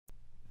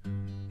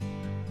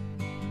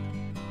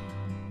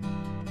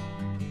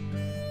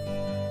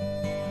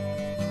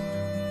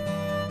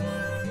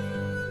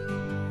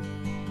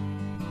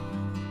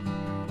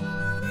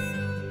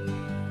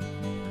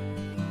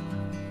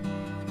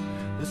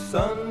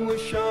sun was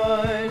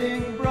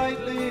shining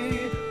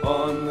brightly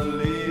on the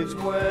leaves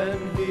when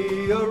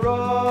he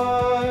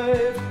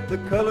arrived. The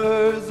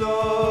colors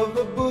of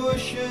the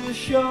bushes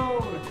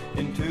shone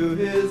into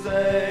his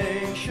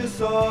anxious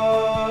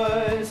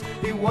eyes.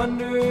 He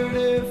wondered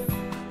if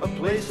a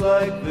place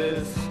like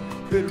this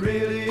could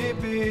really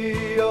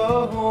be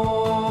a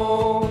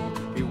home.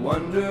 He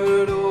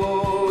wondered,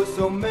 oh,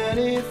 so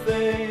many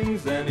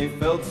things, and he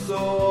felt so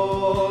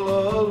all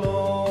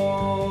alone.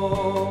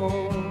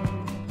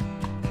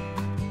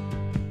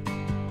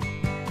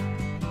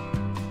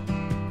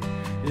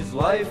 His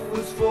life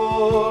was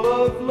full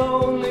of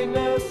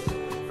loneliness,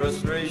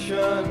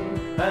 frustration,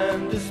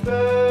 and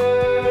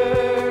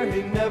despair.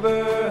 He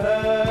never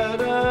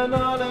had an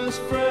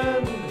honest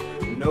friend,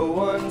 no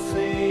one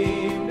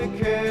seemed to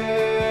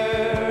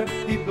care.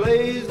 He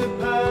blazed a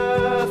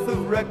path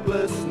of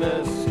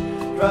recklessness,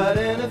 tried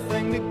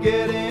anything to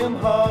get him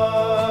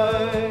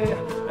high,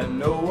 and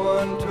no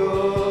one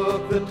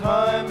took the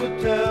time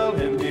to tell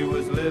him he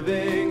was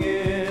living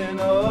in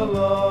a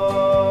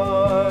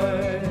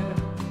lie.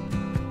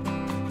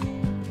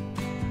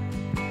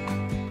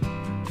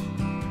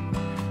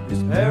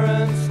 His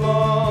parents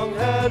long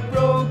had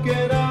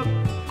broken up,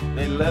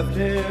 they left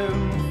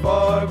him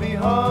far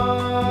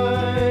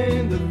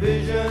behind. The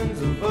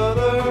visions of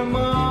other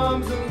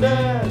moms and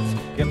dads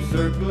kept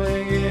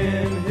circling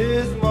in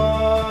his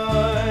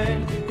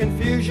mind.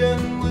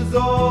 Confusion was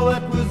all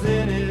that was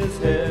in his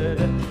head.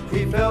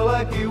 He felt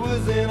like he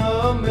was in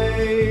a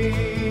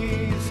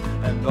maze,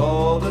 and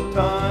all the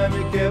time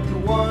he kept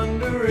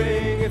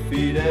wondering if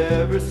he'd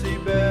ever see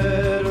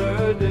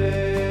better days.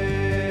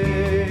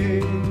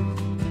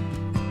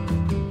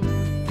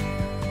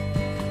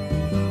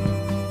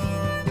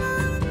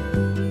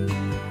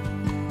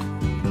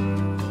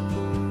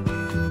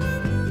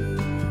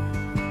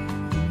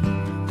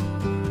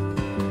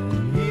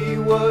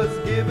 Was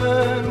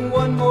given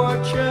one more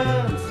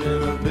chance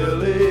in a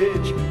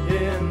village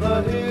in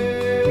the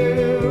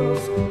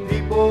hills.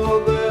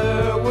 People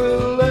there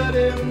will let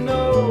him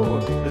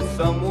know that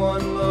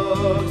someone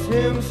loves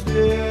him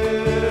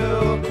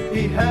still.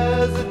 He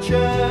has a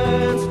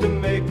chance to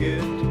make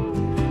it.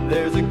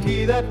 There's a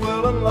key that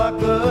will unlock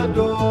the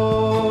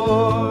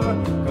door.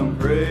 Come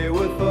pray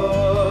with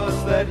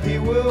us that he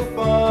will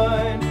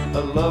find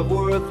a love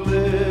worth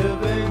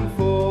living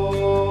for.